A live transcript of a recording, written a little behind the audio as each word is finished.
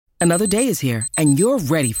Another day is here, and you're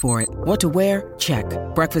ready for it. What to wear? Check.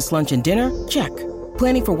 Breakfast, lunch, and dinner? Check.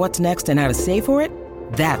 Planning for what's next and how to save for it?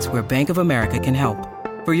 That's where Bank of America can help.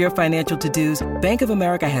 For your financial to-dos, Bank of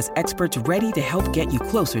America has experts ready to help get you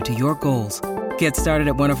closer to your goals. Get started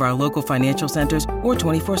at one of our local financial centers or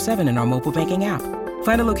 24/7 in our mobile banking app.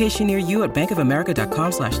 Find a location near you at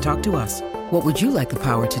bankofamerica.com/talktous. What would you like the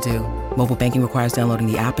power to do? Mobile banking requires downloading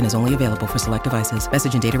the app and is only available for select devices.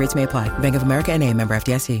 Message and data rates may apply. Bank of America N.A., member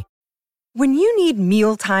FDIC. When you need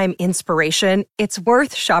mealtime inspiration, it's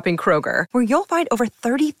worth shopping Kroger, where you'll find over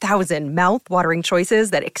 30,000 mouth-watering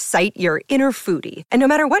choices that excite your inner foodie. And no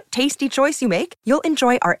matter what tasty choice you make, you'll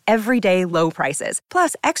enjoy our everyday low prices,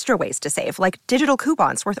 plus extra ways to save, like digital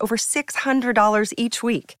coupons worth over $600 each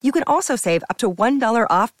week. You can also save up to $1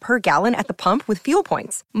 off per gallon at the pump with fuel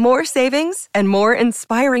points. More savings and more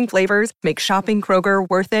inspiring flavors make shopping Kroger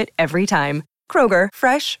worth it every time. Kroger,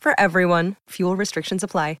 fresh for everyone. Fuel restrictions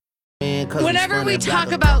apply. Whenever we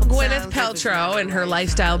talk about Gwyneth Paltrow and her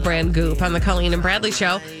lifestyle brand Goop on the Colleen and Bradley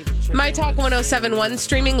Show, My Talk 1071,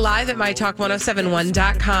 streaming live at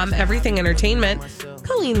mytalk1071.com, everything entertainment.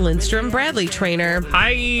 Colleen Lindstrom, Bradley Trainer.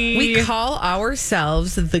 Hi. We call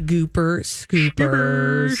ourselves the Gooper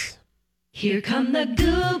Scoopers. Here come the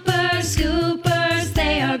Gooper Scoopers.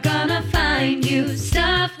 They are gonna find you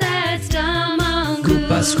stuff that's dumb on Goop.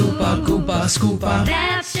 Goopa, scoopa, goopa, scoopa.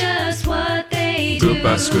 That's just what they do.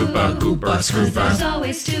 Goopa, scoopa, goopa, scoopa. There's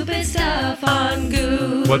always stupid stuff on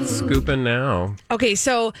Goop. What's scooping now? Okay,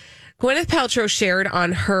 so Gwyneth Paltrow shared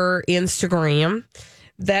on her Instagram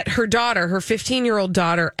that her daughter, her 15-year-old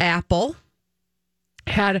daughter, Apple,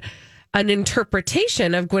 had an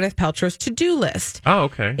interpretation of Gwyneth Paltrow's to-do list. Oh,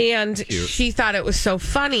 okay. And Cute. she thought it was so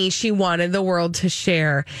funny, she wanted the world to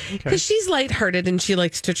share. Because she's lighthearted and she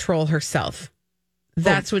likes to troll herself.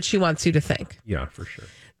 That's what she wants you to think. Yeah, for sure.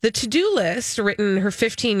 The to-do list, written in her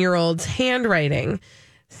 15-year-old's handwriting,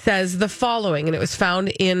 says the following, and it was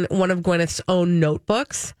found in one of Gwyneth's own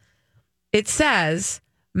notebooks. It says,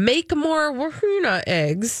 make more wahina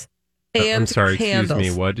eggs and I'm sorry, candles.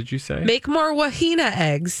 excuse me, what did you say? Make more wahina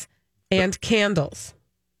eggs and candles.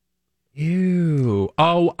 Ew.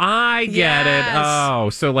 Oh, I get it. Yes. Oh,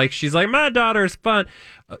 so like she's like, my daughter's fun.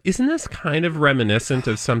 Isn't this kind of reminiscent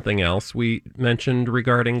of something else we mentioned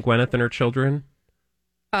regarding Gwyneth and her children?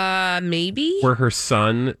 Maybe. Where her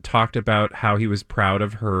son talked about how he was proud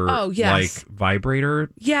of her like vibrator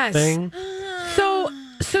thing.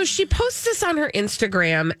 So she posts this on her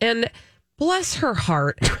Instagram, and bless her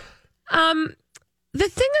heart. The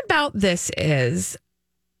thing about this is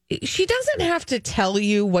she doesn't have to tell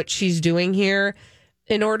you what she's doing here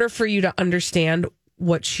in order for you to understand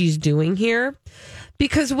what she's doing here.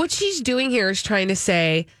 Because what she's doing here is trying to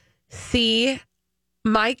say, see,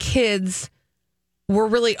 my kids were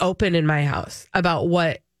really open in my house about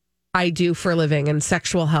what I do for a living and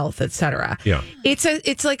sexual health, etc. Yeah.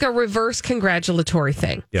 It's like a reverse congratulatory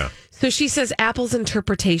thing. Yeah. So she says Apple's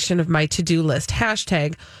interpretation of my to-do list,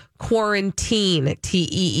 hashtag quarantine,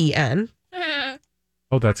 TEEN.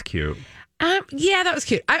 Oh, that's cute. Yeah, that was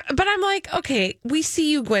cute. But I'm like, okay, we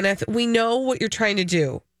see you, Gwyneth. We know what you're trying to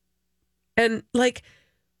do. And like,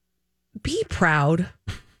 be proud.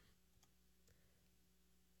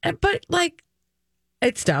 But like,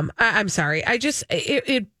 it's dumb. I'm sorry. I just,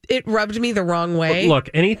 it rubbed me the wrong way. Look,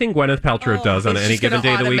 anything Gwyneth Paltrow does on any given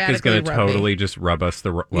day of the week is going to automatically totally just rub us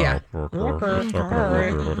the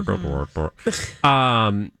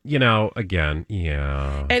you know, again,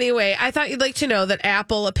 yeah. Anyway, I thought you'd like to know that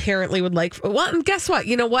Apple apparently would like, well, and guess what?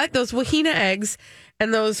 You know what? Those wahina eggs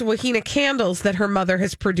and those wahina candles that her mother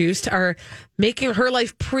has produced are making her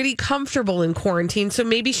life pretty comfortable in quarantine. So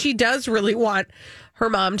maybe she does really want her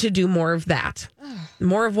mom to do more of that.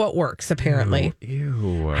 More of what works, apparently.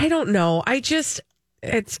 Ew. I don't know. I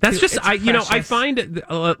find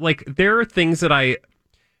like there are things that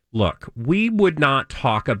look, we would not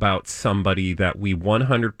talk about somebody that we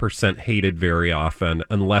 100% hated very often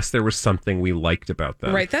unless there was something we liked about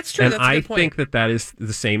them. Right, that's true. And that's a good point. think that is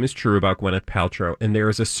the same is true about Gwyneth Paltrow. And there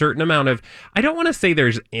is a certain amount of, I don't want to say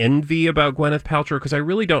there's envy about Gwyneth Paltrow because I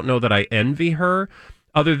really don't know that I envy her.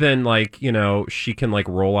 Other than like, you know, she can like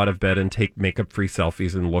roll out of bed and take makeup-free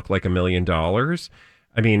selfies and look like $1 million.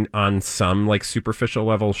 I mean, on some like superficial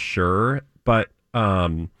level, sure. But,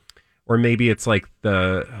 or maybe it's like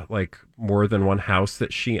like more than one house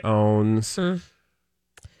that she owns.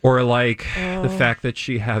 Or like the fact that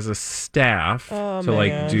she has a staff to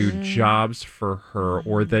like do jobs for her,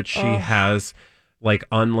 or that she has like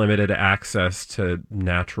unlimited access to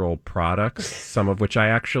natural products, some of which I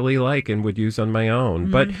actually like and would use on my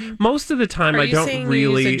own. But most of the time, I don't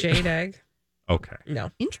really use a jade egg? Okay.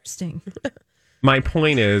 No. Interesting. My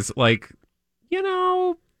point is, like, you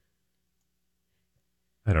know,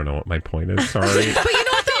 I don't know what my point is. Sorry. But you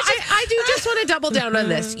know what, though? I do just want to double down on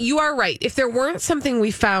this. You are right. If there weren't something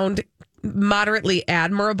we found moderately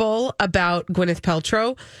admirable about Gwyneth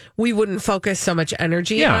Paltrow, we wouldn't focus so much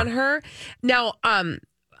energy on her. Now,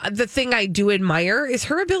 the thing I do admire is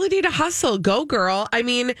her ability to hustle. Go, girl. I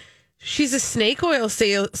mean, she's a snake oil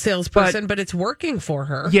salesperson, but it's working for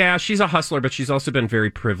her. Yeah, she's a hustler, but she's also been very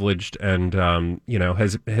privileged and, you know,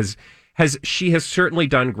 she has certainly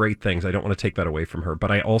done great things. I don't want to take that away from her,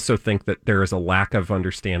 but I also think that there is a lack of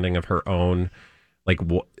understanding of her own, like,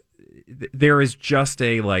 there is just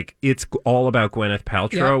a, like, it's all about Gwyneth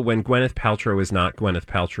Paltrow when Gwyneth Paltrow is not Gwyneth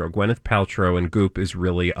Paltrow. Gwyneth Paltrow and Goop is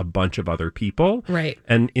really a bunch of other people. Right.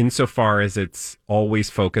 And insofar as it's always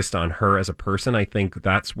focused on her as a person, I think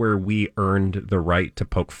that's where we earned the right to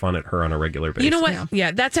poke fun at her on a regular basis. You know what?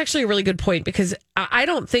 Yeah, that's actually a really good point, because I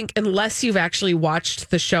don't think, unless you've actually watched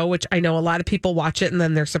the show, which I know a lot of people watch it and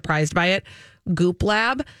then they're surprised by it, Goop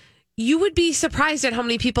Lab, you would be surprised at how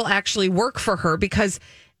many people actually work for her, because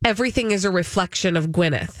everything is a reflection of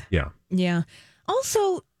Gwyneth. Yeah. Yeah.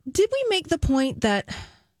 Also, did we make the point that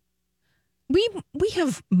we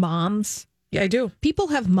have moms? Yeah, I do. People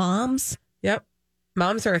have moms. Yep.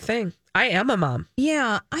 Moms are a thing. I am a mom.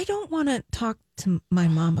 Yeah. I don't want to talk to my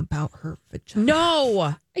mom about her vagina.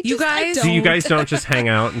 No. You guys. So you guys don't just hang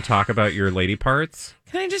out and talk about your lady parts?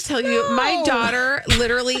 Can I just tell you, my daughter,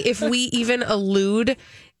 literally, if we even allude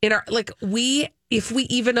in our, like, if we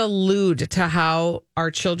even allude to how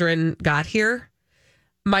our children got here,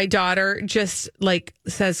 my daughter just, like,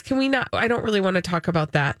 says, can we not? I don't really want to talk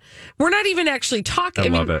about that. We're not even actually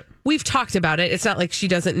talking. I love it. We've talked about it. It's not like she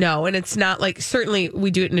doesn't know. And it's not like, certainly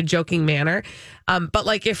we do it in a joking manner. But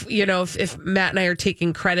like, if Matt and I are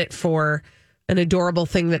taking credit for an adorable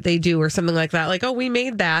thing that they do or something like that, like, oh, we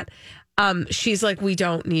made that. She's like, we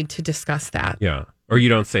don't need to discuss that. Yeah. Or you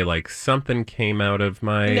don't say, like, something came out of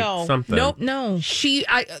my something. Nope. No.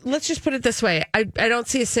 Let's just put it this way. I don't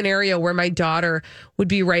see a scenario where my daughter would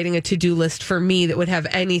be writing a to-do list for me that would have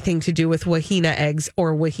anything to do with Wahina eggs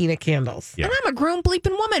or Wahina candles. Yeah. And I'm a grown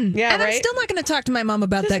bleeping woman. Yeah, and right? I'm still not going to talk to my mom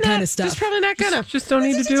about that kind of stuff. Just probably not going to. Just don't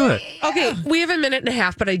need to do it. Okay, we have a minute and a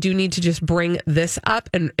half, but I do need to just bring this up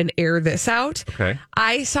and air this out. Okay.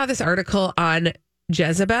 I saw this article on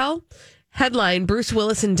Jezebel. Headline, Bruce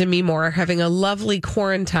Willis and Demi Moore are having a lovely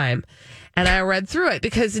quarantine. And I read through it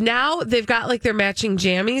because now they've got like their matching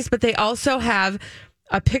jammies, but they also have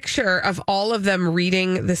a picture of all of them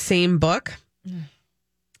reading the same book.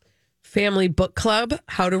 Family Book Club,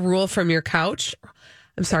 How to Rule from Your Couch.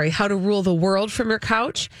 I'm sorry, How to Rule the World from Your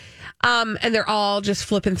Couch. And they're all just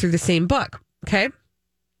flipping through the same book. Okay.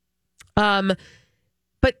 But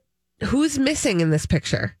who's missing in this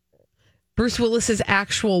picture? Bruce Willis's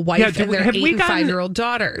actual wife and their 8 and 5-year-old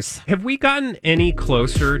daughters. Have we gotten any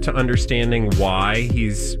closer to understanding why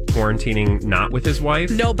he's quarantining not with his wife?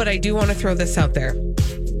 No, but I do want to throw this out there.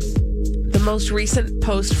 The most recent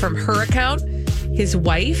post from her account, his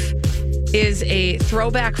wife, is a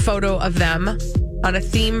throwback photo of them on a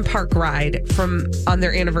theme park ride on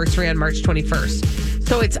their anniversary on March 21st.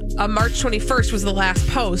 So it's March 21st was the last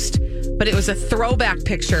post, but it was a throwback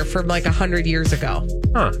picture from like 100 years ago.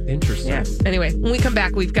 Huh, interesting. Yeah. Anyway, when we come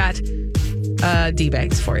back, we've got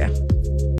D-bags for you.